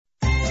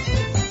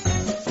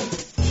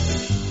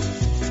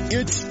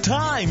It's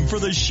time for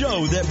the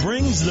show that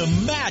brings the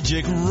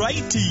magic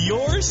right to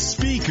your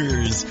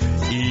speakers.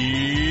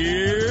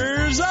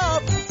 Ears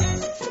up!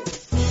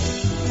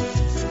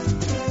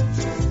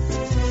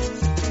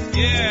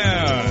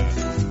 Yeah!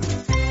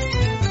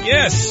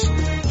 Yes!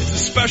 It's a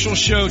special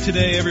show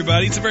today,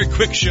 everybody. It's a very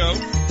quick show.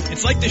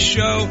 It's like the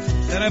show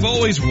that I've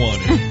always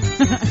wanted,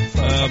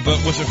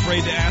 but was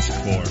afraid to ask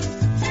for.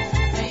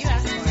 Yeah, you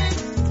asked for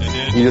it. I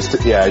did?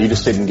 You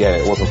just didn't get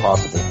it. It wasn't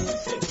possible.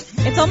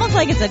 It's almost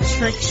like it's a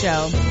trick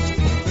show.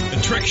 A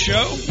trick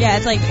show? Yeah,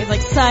 it's like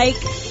psych.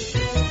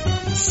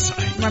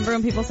 Psych. Remember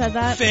when people said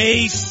that?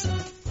 Face!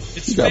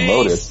 It's You got face!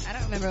 motive. I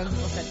don't remember when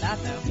people said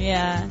that, though.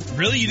 Yeah.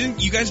 Really?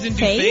 You guys didn't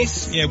do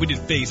Face? face? Yeah, we did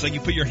face. Like you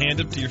put your hand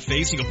up to your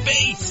face, you go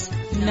face!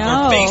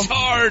 No. Or face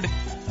hard!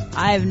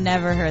 I've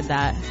never heard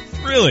that.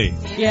 Really?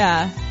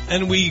 Yeah.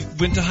 And we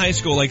went to high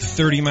school like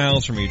 30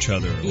 miles from each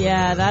other.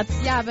 Yeah,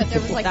 that's... Yeah, but there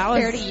was like That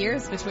was- 30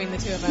 years between the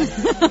two of us.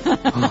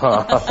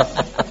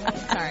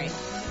 Sorry.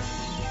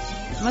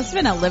 Must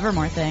have been a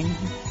Livermore thing.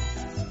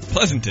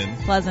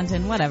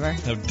 Pleasanton. Whatever.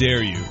 How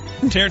dare you.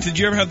 Terrence, did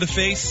you ever have the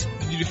face?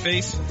 Did you do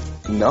face?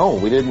 No,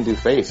 we didn't do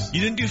face.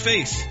 You didn't do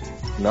face.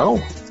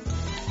 No.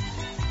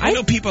 I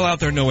know people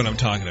out there know what I'm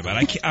talking about.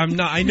 I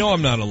know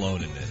I'm not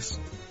alone in this.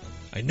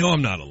 I know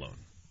I'm not alone.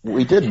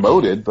 We did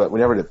moded, but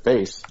we never did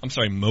face. I'm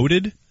sorry,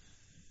 moded?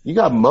 You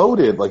got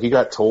moded, like you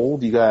got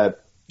told, you got...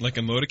 Like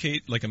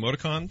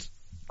emoticons?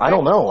 I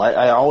don't know.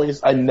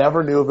 I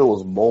never knew if it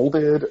was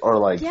molded or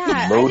like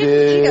Yeah,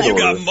 moded. You or...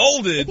 got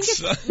molded.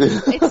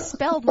 It's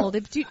spelled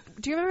molded. Do you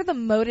remember the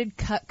moded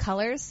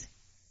colors?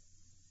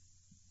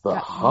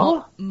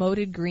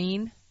 Moded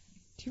green.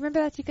 Do you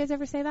remember that? Did you guys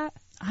ever say that?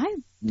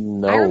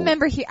 No. I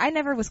remember I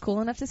never was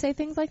cool enough to say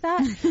things like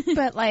that,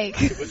 but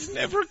like... It was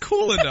never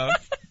cool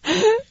enough.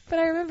 But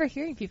I remember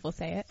hearing people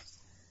say it.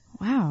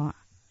 Wow.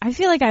 I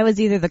feel like I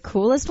was either the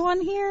coolest one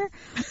here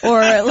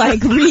or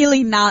like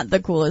really not the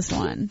coolest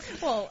one.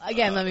 Well,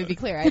 again, let me be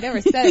clear. I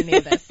never said any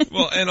of this.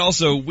 Well, and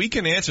also, we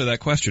can answer that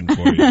question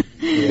for you.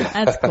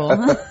 That's cool.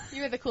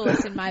 You were the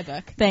coolest in my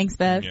book. Thanks,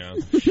 Bev. Yeah.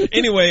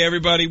 Anyway,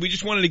 everybody, we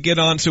just wanted to get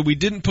on. So we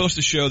didn't post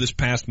a show this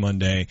past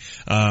Monday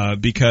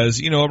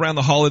because, around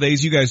the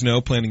holidays, you guys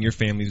know, planning your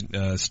family's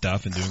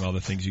stuff and doing all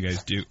the things you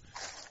guys do.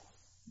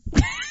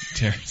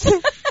 Terrence.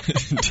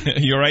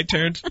 You all right,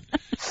 Terrence?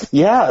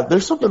 Yeah,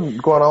 there's something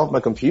going on with my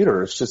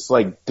computer. It's just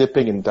like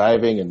dipping and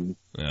diving and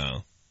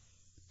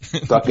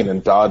ducking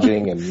and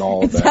dodging and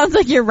all of that. Sounds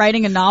like you're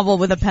writing a novel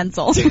with a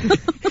pencil.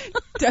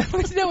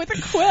 No, with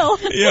a quill.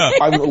 Yeah.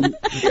 I'm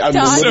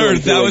Sir,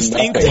 that was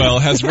inkwell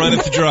has run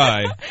it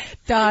dry.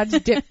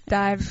 Dodge, dip,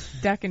 dive,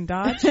 duck, and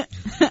dodge.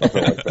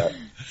 Something like that.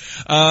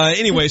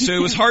 Anyway, so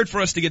it was hard for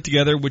us to get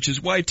together, which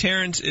is why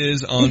Terrence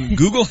is on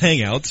Google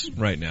Hangouts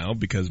right now,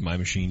 because my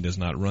machine does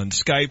not run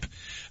Skype.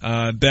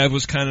 Bev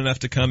was kind enough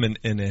to come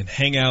and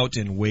hang out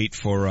and wait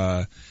for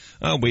a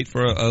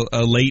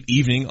late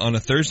evening on a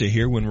Thursday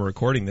here when we're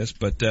recording this.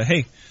 But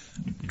hey,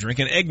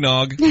 drinking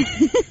eggnog.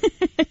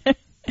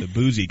 The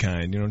boozy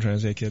kind, you know what I'm trying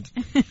to say, kids?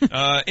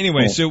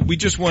 Anyway, so we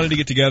just wanted to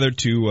get together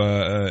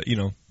to,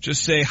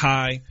 just say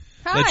hi.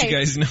 Hi. Let you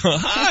guys know.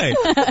 Hi.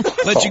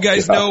 Let you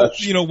guys know,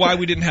 why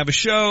we didn't have a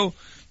show.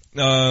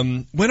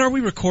 When are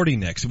we recording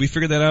next? Did we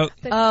figure that out?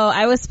 Oh,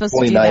 I was supposed to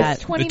do 29th. that.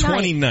 The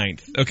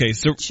 29th. Okay,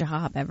 so Good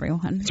job,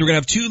 everyone. we're going to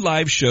have 2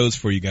 live shows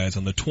for you guys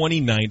on the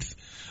 29th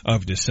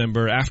of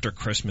December after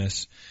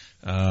Christmas.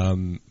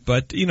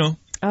 But,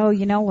 Oh,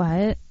 you know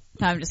what?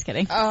 No, I'm just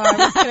kidding. Oh, I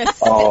was gonna.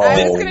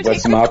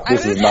 This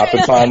is not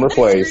the time or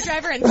place.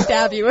 Screwdriver and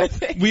stab you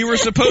with it. we were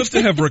supposed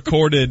to have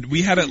recorded,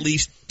 we had at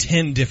least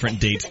 10 different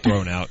dates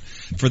thrown out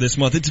for this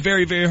month. It's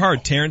very, very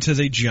hard. Terrence has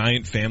a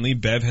giant family.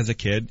 Bev has a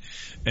kid.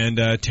 And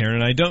Taryn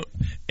and I don't.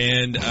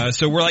 And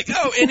so we're like,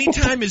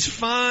 anytime is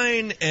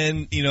fine.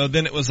 And,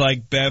 then it was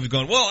like Bev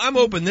going, well, I'm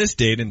open this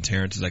date. And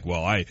Terrence is like,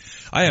 well, I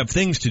have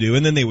things to do.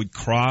 And then they would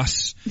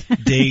cross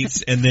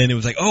dates. And then it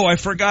was like, oh, I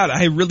forgot.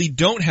 I really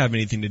don't have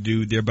anything to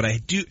do there, but I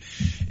do.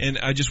 And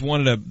I just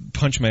wanted to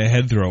punch my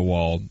head through a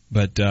wall.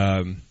 But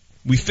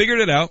we figured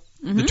it out,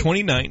 the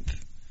 29th.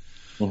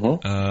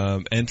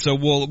 Mm-hmm. And so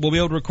we'll be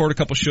able to record a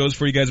couple shows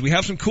for you guys. We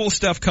have some cool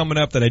stuff coming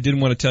up that I didn't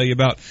want to tell you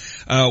about.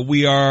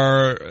 We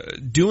are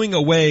doing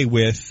away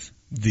with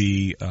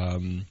the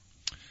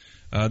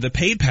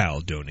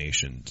PayPal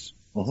donations.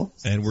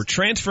 And we're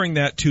transferring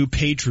that to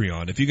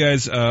Patreon. If you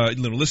guys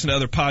listen to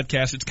other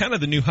podcasts, it's kind of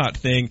the new hot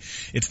thing.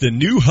 It's the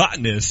new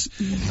hotness.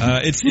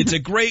 It's a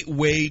great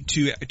way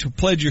to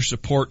pledge your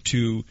support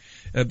to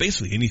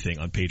basically anything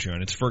on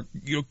Patreon. It's for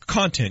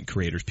content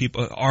creators,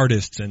 people,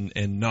 artists,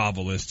 and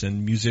novelists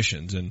and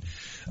musicians, and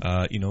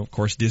of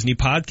course Disney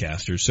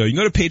podcasters. So you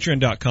can go to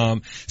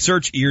patreon.com,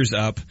 search Ears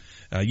Up.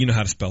 You know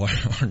how to spell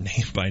our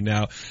name by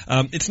now.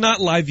 It's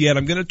not live yet.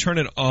 I'm going to turn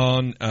it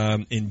on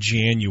in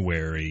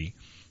January.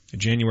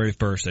 January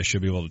 1st, I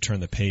should be able to turn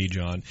the page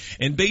on.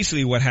 And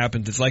basically what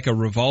happens, it's like a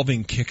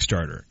revolving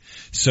Kickstarter.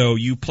 So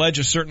you pledge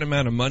a certain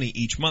amount of money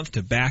each month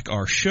to back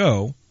our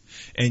show,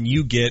 and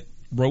you get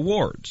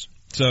rewards.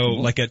 So,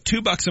 like at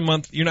 $2 a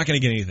month, you're not going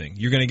to get anything.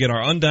 You're going to get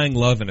our undying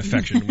love and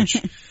affection, which,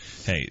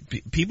 hey,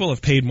 people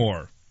have paid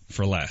more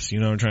for less. You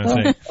know what I'm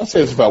trying to say? I'll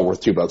say it's about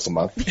worth $2 a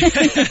month.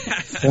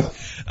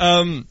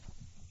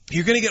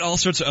 You're going to get all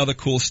sorts of other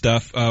cool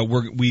stuff.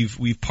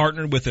 We've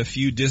partnered with a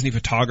few Disney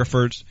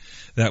photographers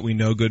that we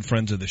know, good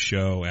friends of the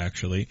show,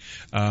 actually.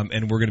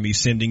 And we're going to be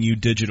sending you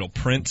digital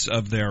prints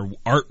of their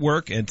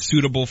artwork and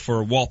suitable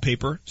for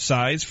wallpaper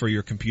size for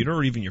your computer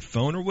or even your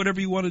phone or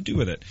whatever you want to do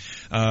with it.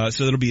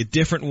 So there'll be a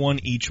different one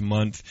each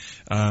month.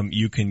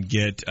 You can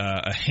get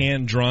a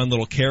hand-drawn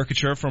little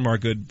caricature from our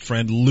good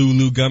friend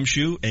Lulu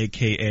Gumshoe,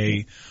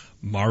 a.k.a.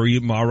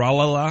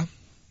 Malala.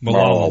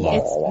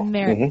 Malala.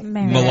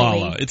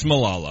 It's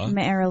Malala.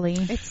 Merrily.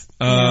 That's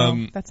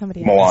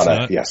somebody else.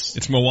 Moana, yes.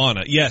 It's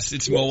Moana. Yes,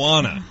 it's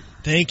Moana.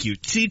 Thank you.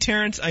 See,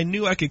 Terrence, I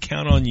knew I could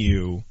count on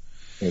you.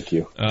 Thank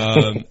you.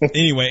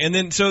 Anyway, and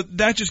then so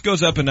that just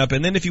goes up and up.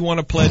 And then if you want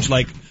to pledge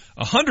like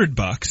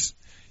 $100,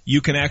 you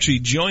can actually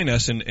join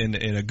us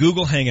in a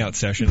Google Hangout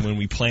session when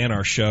we plan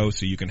our show,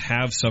 so you can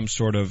have some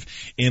sort of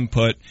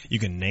input. You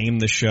can name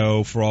the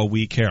show for all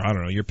we care. I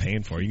don't know. You're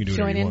paying for it. You can do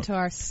whatever you want. Join into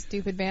our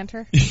stupid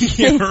banter.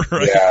 Yeah,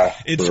 right. Yeah,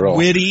 it's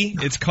witty.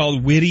 It's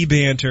called Witty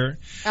Banter.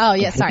 Oh,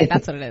 yeah, sorry.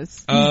 That's what it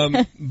is.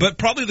 But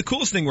probably the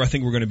coolest thing I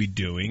think we're going to be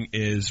doing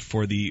is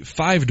for the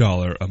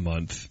 $5 a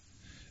month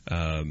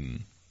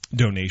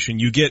donation,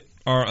 you get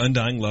our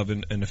undying love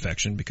and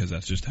affection, because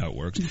that's just how it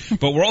works.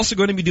 But we're also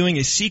going to be doing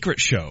a secret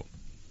show.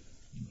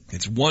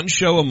 It's one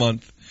show a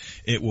month.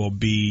 It will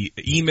be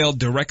emailed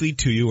directly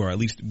to you, or at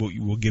least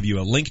we'll give you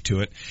a link to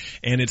it.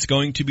 And it's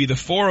going to be the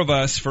four of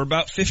us for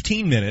about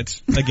 15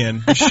 minutes.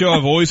 Again, the show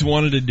I've always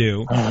wanted to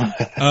do.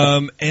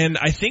 And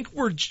I think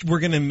we're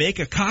going to make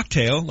a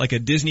cocktail, like a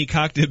Disney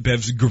cocktail.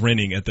 Bev's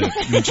grinning at the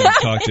mention of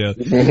cocktail.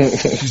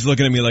 She's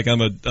looking at me like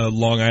I'm a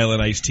Long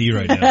Island iced tea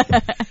right now.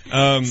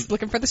 Just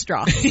looking for the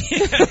straw.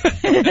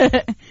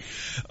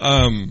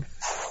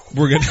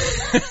 We're going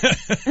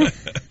to...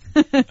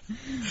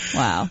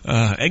 Wow.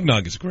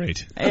 Eggnog is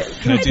great.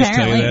 Can I just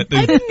tell you that?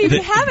 I didn't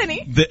even have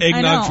any. The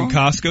eggnog from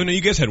Costco. No,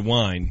 you guys had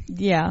wine.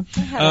 Yeah.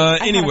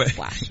 Anyway.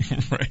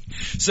 Right.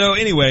 So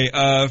anyway,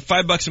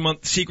 $5 a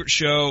month, secret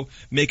show,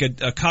 make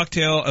a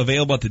cocktail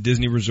available at the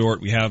Disney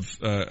Resort. We have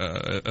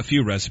a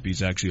few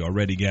recipes actually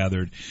already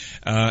gathered.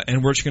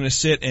 And we're just going to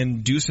sit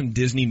and do some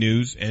Disney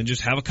news and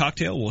just have a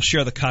cocktail. We'll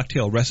share the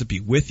cocktail recipe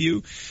with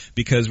you,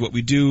 because what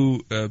we do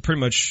pretty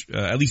much,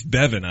 at least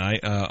Bev and I,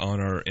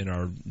 in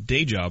our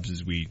day jobs,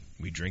 is we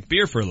drink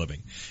beer for a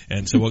living.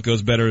 And so what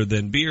goes better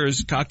than beer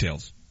is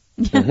cocktails.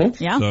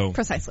 Mm-hmm. Yeah, so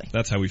precisely.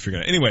 That's how we figure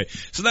it out. Anyway,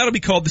 so that'll be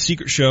called The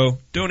Secret Show.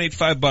 Donate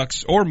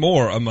 $5 or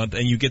more a month,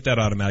 and you get that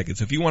automatically.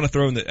 So if you want to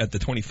throw in at the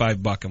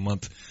 $25 a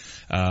month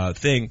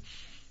thing,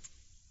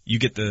 you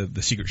get the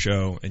Secret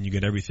Show, and you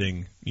get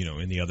everything,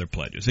 in the other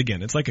pledges.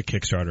 Again, it's like a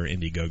Kickstarter,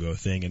 Indiegogo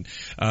thing. And,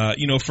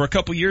 for a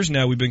couple years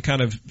now, we've been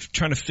kind of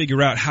trying to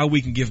figure out how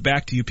we can give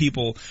back to you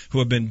people who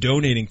have been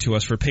donating to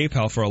us for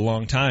PayPal for a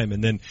long time.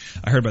 And then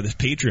I heard about this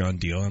Patreon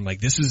deal. I'm like,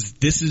 this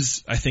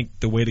is, I think,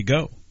 the way to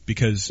go,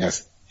 because,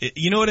 yes.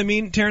 You know what I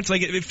mean, Terrence?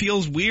 Like, it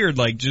feels weird,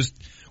 like just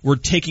we're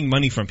taking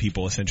money from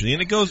people, essentially.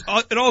 And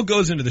it all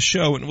goes into the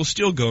show, and it will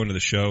still go into the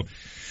show.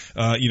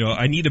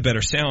 I need a better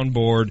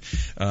soundboard.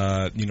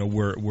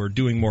 We're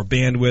doing more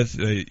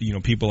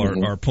bandwidth.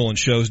 People are pulling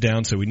shows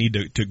down, so we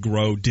need to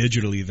grow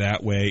digitally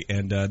that way.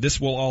 And this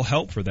will all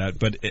help for that.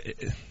 But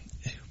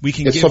we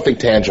can. It's something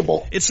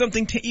tangible. It's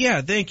something.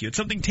 Yeah, thank you. It's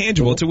something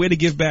tangible. Mm-hmm. It's a way to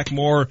give back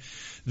more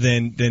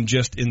than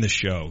just in the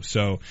show.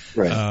 So,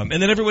 right. And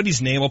then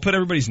everybody's name. I'll put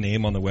everybody's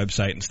name on the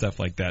website and stuff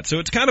like that. So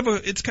it's kind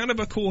of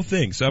a cool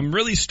thing. So I'm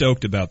really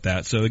stoked about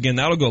that. So again,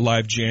 that'll go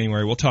live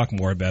January. We'll talk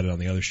more about it on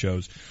the other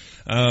shows.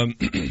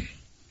 That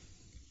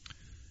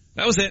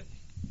was it.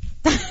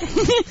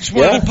 Just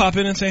wanted to pop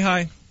in and say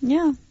hi.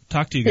 Yeah.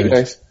 Talk to you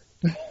guys.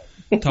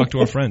 Talk to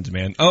our friends,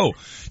 man. Oh,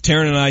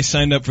 Taryn and I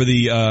signed up for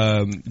the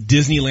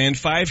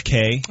Disneyland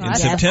 5K in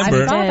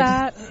September. I saw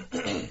that.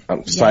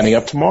 I'm signing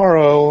up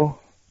tomorrow.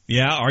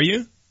 Yeah, are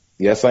you?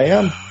 Yes, I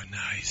am. Oh,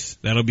 nice.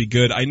 That'll be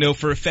good. I know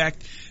for a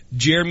fact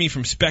Jeremy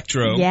from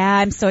Spectro. Yeah,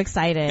 I'm so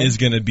excited. Is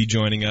going to be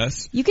joining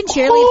us. You can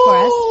cheerlead for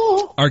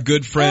us. Our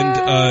good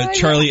friend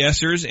Charlie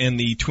Essers and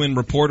the Twin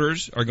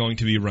Reporters are going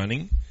to be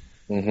running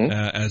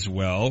as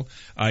well.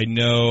 I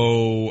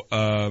know.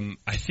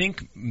 I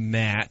think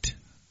Matt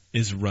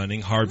is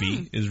running.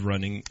 Harvey is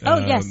running.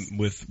 Yes.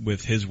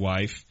 With his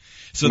wife.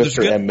 So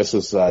Mr. and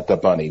Mrs.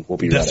 DeBunny will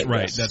be running.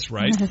 Right. Yes. That's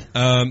right.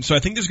 So I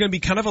think there's going to be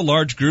kind of a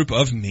large group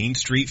of Main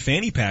Street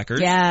fanny packers.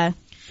 Yeah.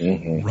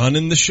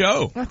 Running the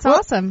show. That's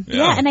awesome.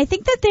 Yeah, and I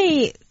think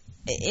that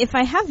if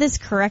I have this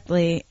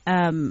correctly,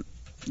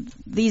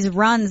 these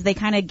runs, they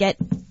kind of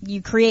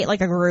you create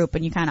like a group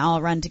and you kind of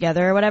all run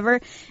together or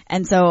whatever.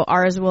 And so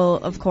ours will,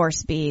 of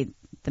course, be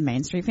the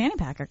Main Street Fanny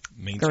Packer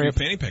Street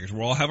Fanny Packers.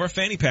 We'll all have our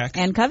fanny pack.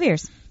 And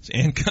Coviers.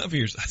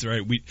 That's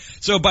right.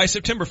 So by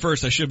September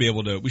 1st, we should be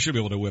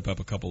able to whip up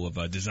a couple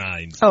of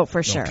designs. Oh,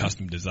 for sure.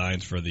 Custom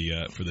designs for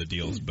the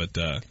deals. But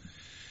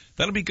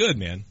that'll be good,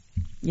 man.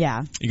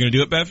 Yeah. You gonna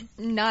do it, Bev?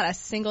 Not a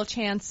single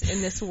chance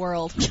in this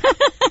world.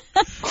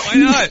 Why Why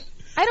not?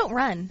 I don't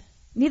run.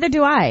 Neither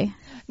do I.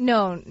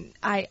 No,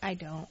 I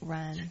don't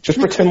run. Just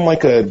pretend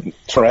like a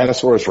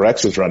Tyrannosaurus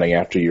Rex is running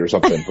after you or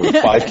something for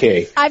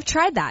 5K. I've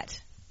tried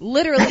that.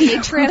 Literally, a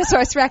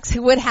Tyrannosaurus Rex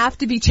would have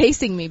to be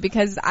chasing me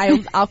because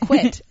I'll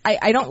quit.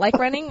 I don't like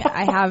running.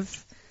 I have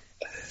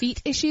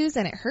feet issues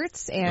and it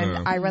hurts,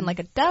 and I run like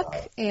a duck.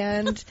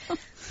 And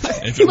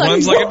if it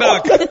runs like a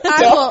duck,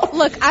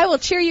 I will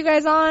cheer you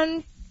guys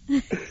on.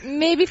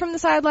 Maybe from the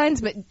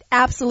sidelines, but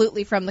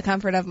absolutely from the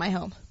comfort of my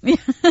home.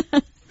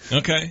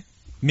 Okay.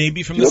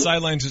 Maybe from the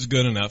sidelines is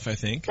good enough, I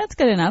think. That's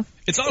good enough.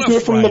 It's on Do a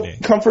it from Friday.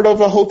 the comfort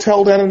of a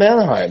hotel down in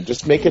Anaheim.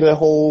 Just make it a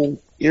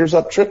whole ears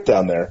up trip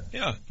down there.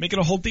 Yeah, make it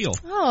a whole deal.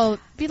 Oh,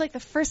 it'd be like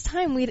the first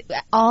time we'd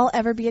all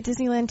ever be at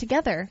Disneyland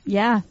together.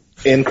 Yeah.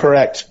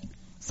 Incorrect.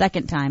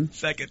 Second time.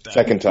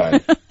 Second time.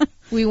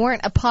 We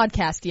weren't a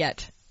podcast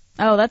yet.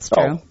 Oh, that's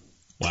true. Oh.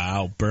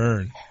 Wow,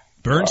 burn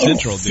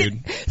Central,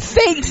 dude.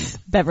 Thanks.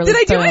 Beverly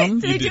Did I do Boom.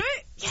 it? Did I do did.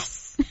 it? Yes.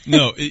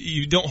 No,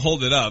 you don't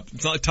hold it up.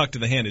 It's not like tucked to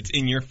the hand. It's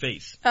in your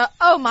face.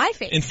 My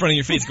face. In front of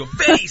your face. Go,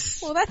 face!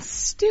 Well, that's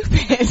stupid.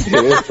 It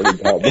is pretty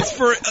dumb. It's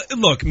for,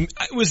 look,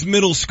 it was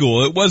middle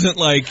school. It wasn't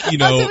like, you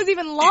know. Also, it was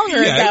even longer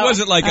ago. Yeah, it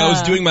wasn't like I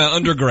was doing my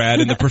undergrad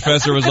and the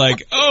professor was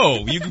like,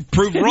 oh, you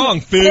proved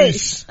wrong,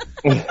 face.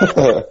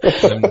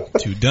 I'm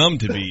too dumb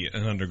to be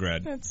an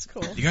undergrad. That's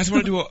cool. You guys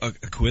want to do a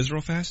quiz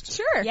real fast?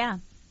 Sure. Yeah.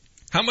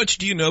 How much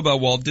do you know about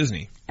Walt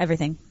Disney?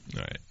 Everything.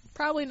 All right.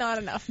 Probably not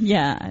enough.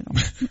 Yeah, I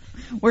don't.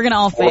 We're gonna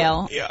all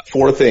fail. Yeah.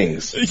 4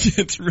 things.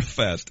 It's real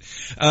fast.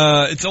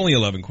 It's only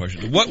 11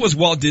 questions. What was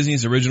Walt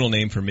Disney's original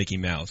name for Mickey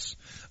Mouse?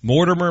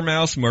 Mortimer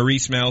Mouse,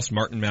 Maurice Mouse,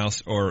 Martin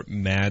Mouse, or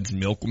Mads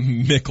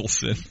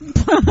Mikkelsen?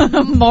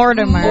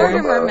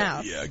 Mortimer.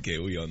 Mouse. Yeah, okay,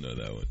 we all know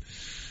that one.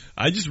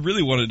 I just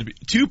really wanted to be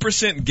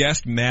 2%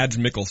 guessed Mads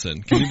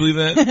Mikkelsen. Can you believe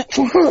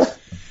that?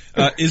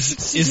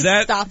 Is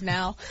that Stop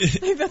now.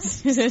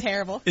 That's just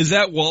terrible. Is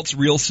that Walt's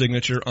real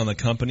signature on the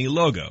company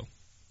logo?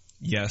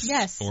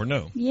 Yes. Or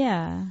no?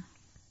 Yeah.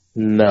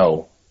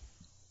 No.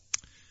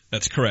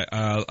 That's correct.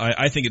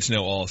 I think it's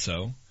no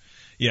also.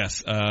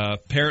 Yes,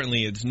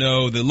 apparently it's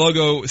no. The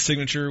logo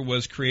signature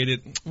was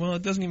created, well,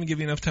 it doesn't even give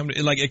you enough time to,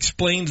 it like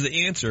explains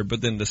the answer,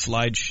 but then the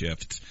slide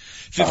shifts.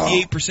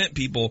 58%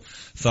 people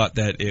thought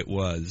that it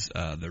was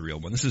the real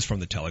one. This is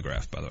from the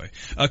Telegraph, by the way.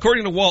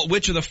 According to Walt,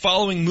 which of the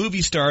following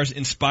movie stars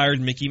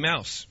inspired Mickey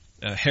Mouse?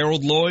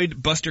 Harold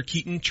Lloyd, Buster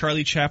Keaton,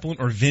 Charlie Chaplin,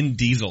 or Vin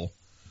Diesel?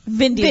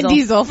 Vin Diesel. Vin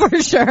Diesel,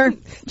 for sure.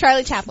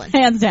 Charlie Chaplin.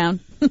 Hands down.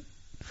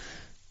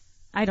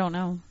 I don't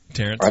know.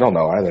 Terrence? I don't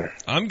know either.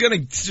 I'm going to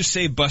just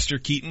say Buster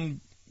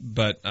Keaton,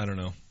 but I don't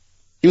know.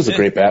 He was a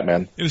great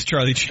Batman. It was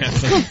Charlie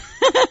Chaplin.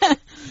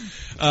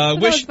 That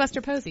was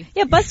Buster Posey.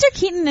 Yeah, Buster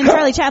Keaton and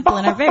Charlie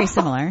Chaplin are very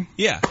similar.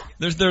 Yeah,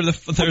 they're kind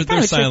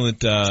of silent.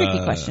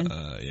 Tricky question.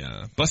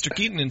 Yeah, Buster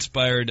Keaton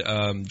inspired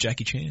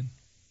Jackie Chan.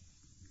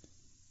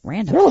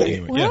 Random. Really?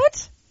 Anyway,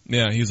 What?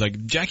 Yeah, he was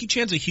like, Jackie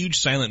Chan's a huge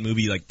silent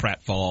movie like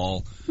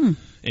Pratfall.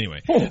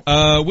 Anyway,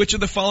 which of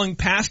the following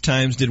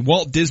pastimes did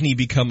Walt Disney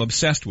become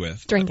obsessed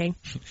with? Drinking.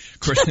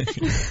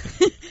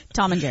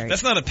 Tom and Jerry.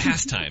 That's not a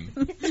pastime.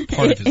 It's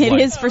part of his life.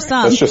 It is for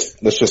some.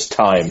 That's just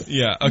time.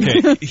 Yeah,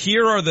 okay.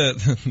 Here are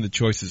the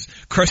choices.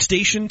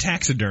 Crustacean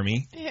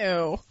taxidermy,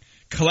 Ew.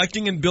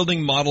 collecting and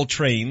building model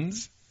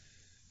trains,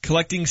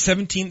 collecting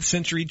 17th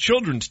century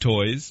children's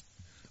toys,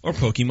 or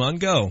Pokemon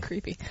Go.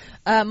 Creepy.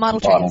 Model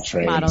trains.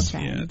 Model trains.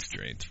 Yeah, it's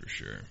trains for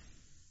sure.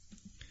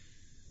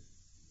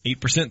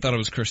 8% thought it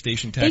was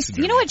crustacean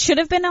taxidermy. You know what should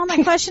have been on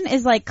that question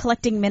is like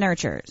collecting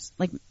miniatures.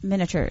 Like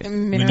miniatures.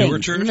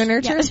 Miniatures?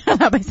 Miniatures? Yeah,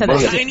 I said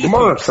that. Tiny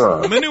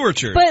Miniature.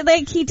 Miniatures. But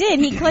like he did.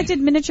 He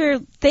collected miniature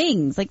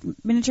things, like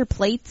miniature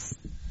plates.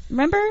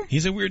 Remember?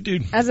 He's a weird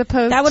dude. As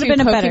opposed That would to have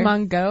been a better.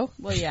 Pokemon Go?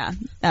 Well, yeah.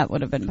 That would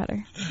have been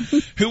better.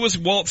 Who was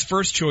Walt's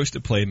first choice to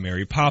play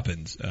Mary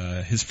Poppins?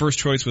 His first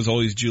choice was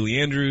always Julie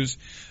Andrews,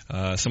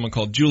 someone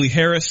called Julie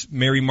Harris,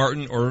 Mary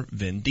Martin, or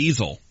Vin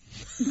Diesel.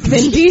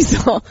 Vin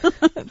Diesel.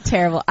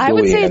 Terrible. I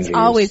would Julie say Andrews. it's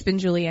always been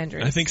Julie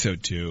Andrews. I think so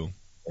too.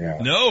 Yeah.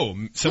 No,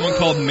 someone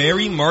called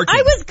Mary Martin.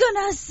 I was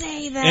gonna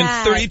say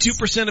that. And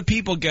 32% of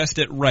people guessed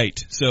it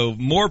right. So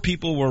more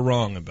people were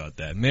wrong about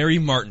that. Mary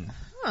Martin.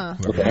 Huh.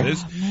 Whoever that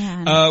is. Oh,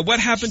 man. What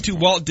happened to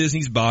Walt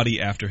Disney's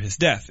body after his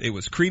death? It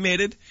was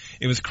cremated.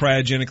 It was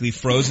cryogenically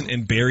frozen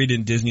and buried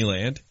in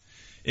Disneyland.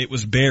 It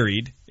was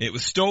buried. It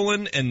was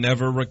stolen and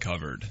never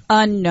recovered.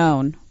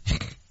 Unknown.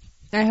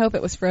 I hope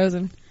it was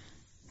frozen.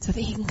 So that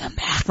he can come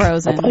back. I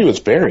Frozen. thought he was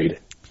buried.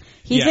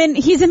 He's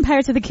Yeah. in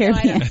Pirates of the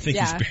Caribbean. I think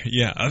Yeah. he's buried.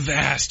 Yeah,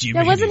 avast you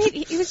Yeah, wasn't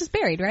mateys. he was just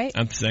buried, right?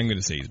 I'm going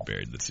to say he's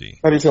buried. Let's see. I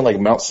thought he was in like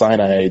Mount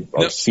Sinai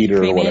or Nope.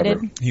 Cedar or whatever.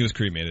 Cremated. He was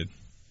cremated.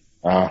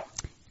 Ah.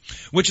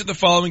 Which of the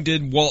following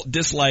did Walt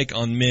dislike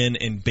on men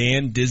and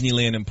ban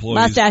Disneyland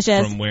employees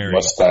Mustaches. from wearing?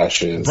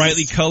 Mustaches.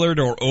 Brightly colored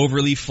or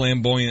overly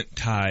flamboyant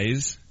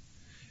ties.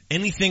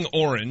 Anything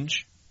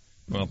orange.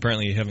 Well,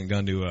 apparently you haven't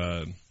gone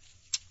to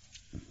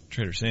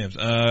Trader Sam's.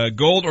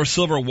 Gold or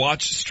silver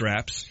watch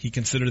straps. He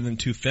considered them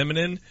too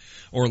feminine.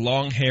 Or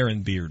long hair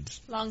and beards.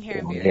 Long hair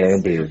and beard. Hair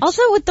and beard.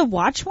 Also with the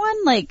watch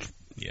one, like,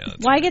 Yeah.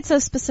 That's why get so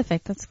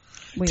specific? That's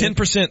Weird.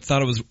 10%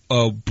 thought it was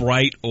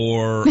bright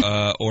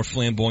or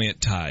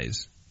flamboyant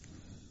ties.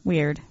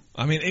 Weird.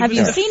 I mean, Have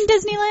you seen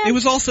Disneyland? It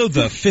was also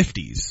the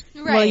 50s.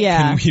 Right. Well,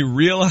 yeah. Can we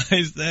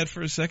realize that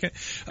for a second?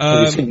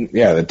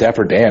 The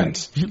Dapper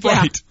Dans.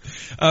 Right.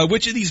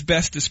 Which of these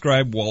best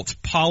describe Walt's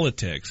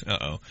politics?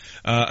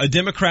 A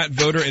Democrat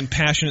voter and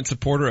passionate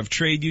supporter of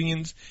trade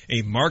unions,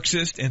 a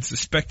Marxist and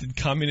suspected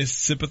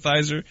communist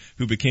sympathizer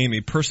who became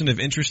a person of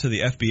interest to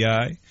the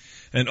FBI,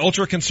 an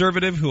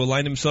ultra-conservative who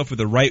aligned himself with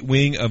the right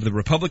wing of the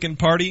Republican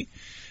Party,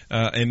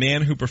 a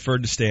man who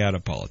preferred to stay out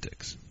of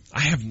politics.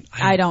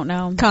 I don't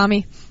know.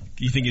 Commie.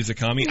 You think he's a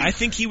commie? I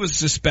think he was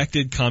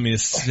suspected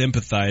communist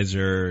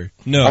sympathizer.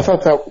 No. I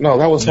thought that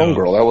was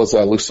Homegirl. That was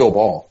Lucille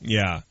Ball.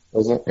 Yeah.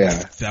 Was it? Yeah.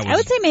 That was I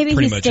would say maybe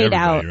pretty he much stayed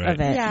out everybody, right?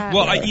 of it. Yeah.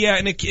 Well,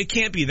 and it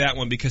can't be that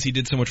one because he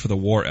did so much for the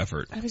war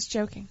effort. I was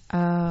joking.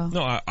 Oh.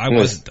 No, I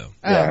wasn't though.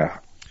 Yeah.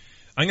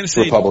 I'm going to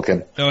say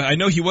Republican. No, I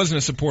know he wasn't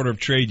a supporter of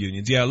trade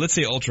unions. Yeah, let's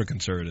say ultra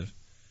conservative.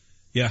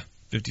 Yeah,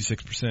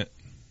 56%.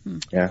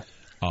 Yeah.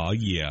 Oh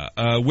yeah.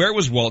 Where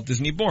was Walt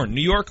Disney born?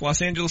 New York,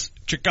 Los Angeles,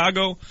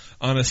 Chicago,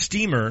 on a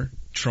steamer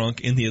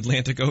trunk in the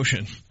Atlantic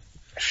Ocean.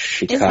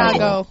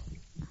 Chicago.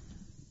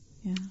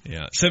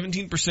 Yeah.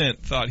 17%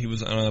 thought he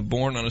was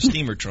born on a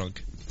steamer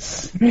trunk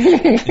in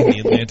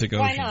the Atlantic Ocean.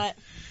 Why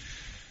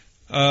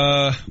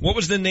not? What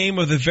was the name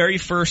of the very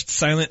first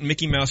silent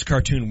Mickey Mouse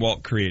cartoon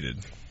Walt created?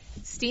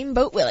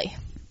 Steamboat Willie.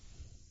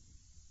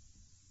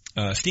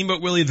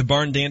 Steamboat Willie, The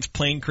Barn Dance,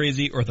 Plane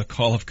Crazy, or The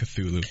Call of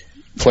Cthulhu?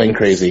 Plane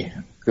Crazy.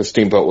 Because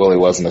Steamboat Willie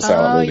wasn't a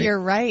silent movie. Oh, you're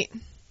right.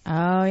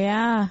 Oh,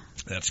 yeah.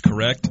 That's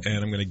correct, and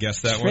I'm going to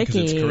guess that one because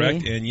it's Tricky.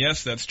 correct. And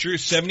yes, that's true.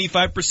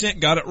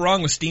 75% got it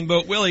wrong with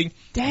Steamboat Willie.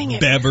 Dang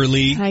it.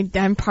 Beverly.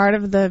 I'm part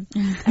of the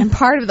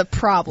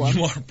problem.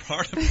 You are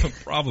part of the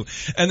problem.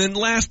 And then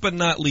last but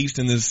not least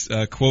in this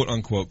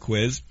quote-unquote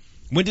quiz,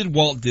 when did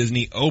Walt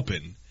Disney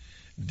open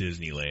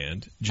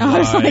Disneyland?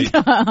 July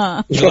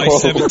 17th,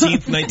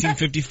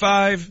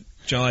 1955,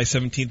 July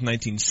 17th,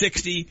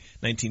 1960,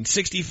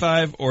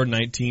 1965, or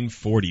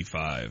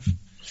 1945?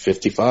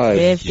 55.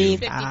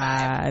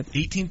 55.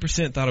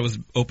 18% thought it was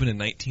open in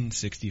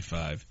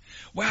 1965.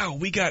 Wow,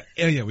 we got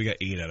 8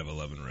 out of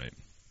 11 right.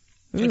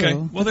 Okay,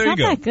 Ooh, well there that's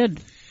you go. not that good.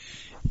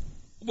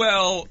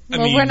 Well, I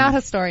Well, mean, we're not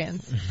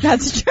historians.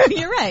 That's true.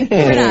 You're right.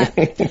 We're not.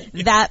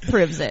 That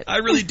proves it. I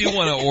really do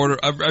want to order.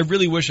 I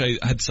really wish I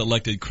had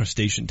selected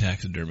crustacean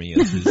taxidermy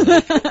as his.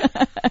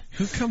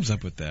 Who comes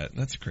up with that?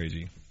 That's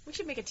crazy. We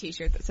should make a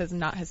T-shirt that says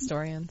 "Not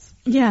historians."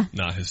 Yeah.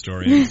 Not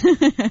historians.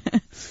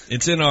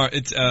 It's in our.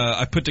 It's.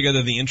 I put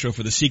together the intro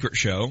for the Secret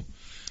Show,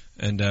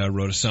 and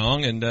wrote a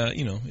song, and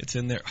it's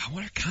in there.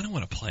 I kind of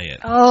want to play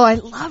it. Oh, I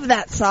love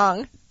that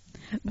song.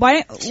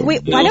 Why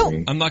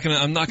don't I'm not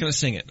gonna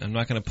sing it. I'm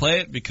not gonna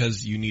play it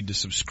because you need to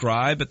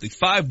subscribe at the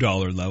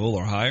 $5 level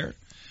or higher,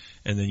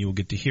 and then you will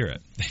get to hear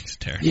it. Thanks,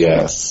 Tara.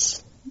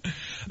 Yes.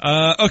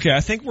 Okay,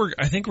 I think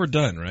we're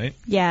done, right?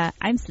 Yeah,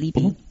 I'm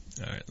sleepy. All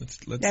right, let's.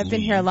 I've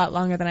been here a lot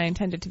longer than I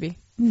intended to be.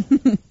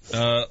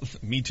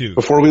 Me too.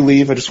 Before we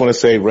leave, I just want to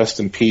say rest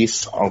in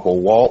peace, Uncle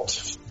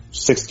Walt.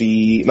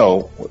 50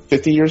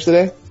 years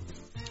today?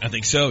 I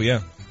think so.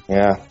 Yeah.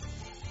 Yeah.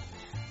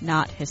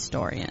 Not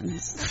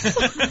historians.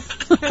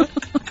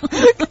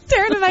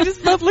 Darren and I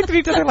just both looked at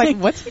each other like,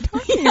 "What's he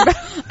talking about?"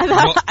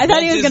 I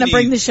thought he was going to Disney,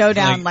 bring the show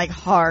down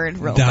hard,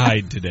 real fast.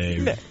 Died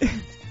today.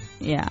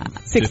 Yeah.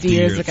 60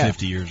 years ago.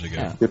 50 years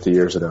ago. 50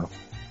 years ago.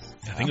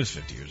 I think it was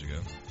 50 years ago.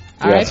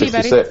 Yeah, R.I.P.,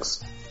 buddy.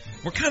 66.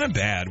 We're kind of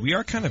bad. We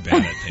are kind of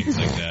bad at things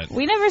like that.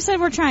 We never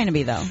said we're trying to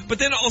be, though. But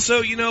then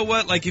also, you know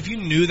what? Like, if you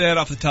knew that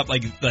off the top,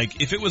 like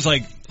if it was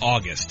like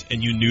August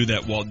and you knew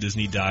that Walt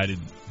Disney died in...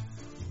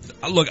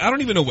 Look, I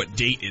don't even know what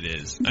date it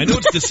is. I know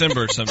it's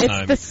December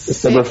sometime. It's the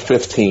December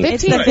 15th.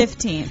 It's the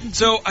 15th.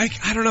 So, I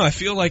don't know. I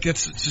feel like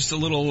it's just a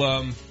little,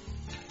 I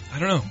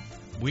don't know,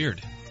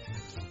 weird.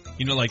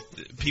 You know, like,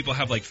 people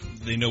have, like,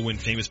 they know when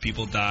famous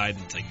people died,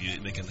 and it's like,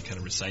 they can kind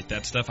of recite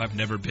that stuff. I've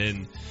never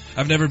been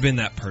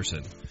that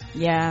person.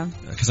 Yeah.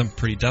 Because I'm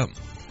pretty dumb.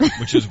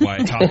 Which is why I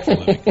talk for a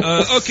living.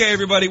 Okay,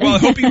 everybody. Well, I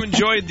hope you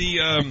enjoyed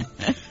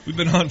we've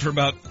been on for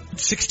about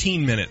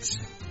 16 minutes.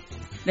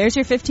 There's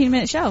your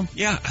 15-minute show.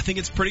 Yeah, I think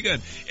it's pretty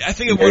good. I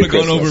think it would have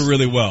gone over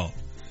really well.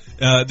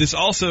 This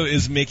also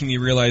is making me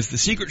realize the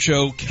Secret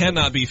Show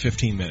cannot be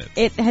 15 minutes.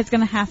 It's going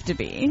to have to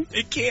be.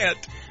 It can't.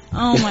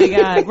 Oh, my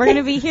God. We're going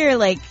to be here,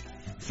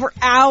 for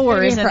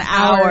hours and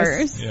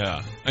hours.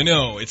 Yeah, I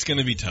know. It's going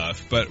to be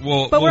tough, but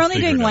we're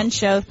only doing one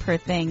show per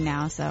thing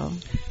now, so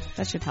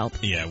that should help.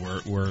 Yeah,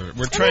 we're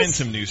trying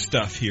some new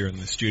stuff here in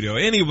the studio.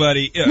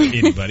 Anybody.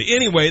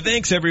 Anyway,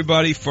 thanks,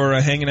 everybody, for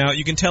hanging out.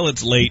 You can tell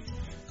it's late.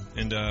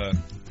 And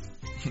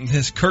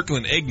this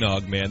Kirkland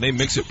eggnog, man, they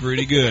mix it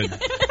pretty good.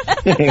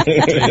 I'll tell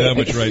you that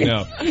much right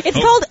now. It's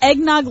called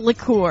eggnog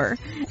liqueur,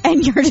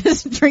 and you're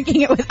just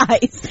drinking it with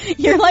ice.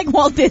 You're like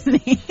Walt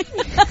Disney. Wait.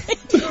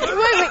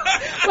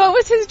 What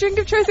was his drink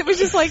of choice? It was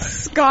just like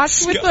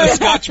scotch with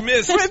Scotch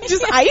mist. with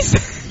just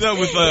ice. No,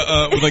 with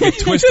like a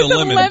twist of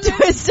lemon.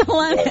 Twist of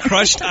lemon.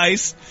 Crushed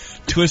ice,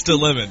 twist of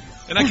lemon.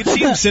 And I could see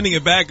him sending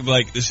it back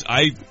like this.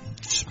 I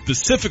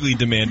specifically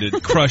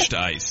demanded crushed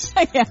ice.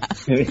 Yeah.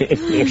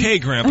 Okay,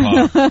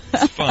 Grandpa.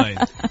 It's fine.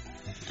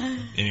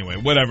 Anyway,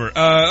 whatever.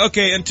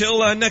 Okay,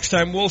 until next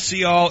time, we'll see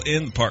y'all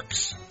in the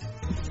parks.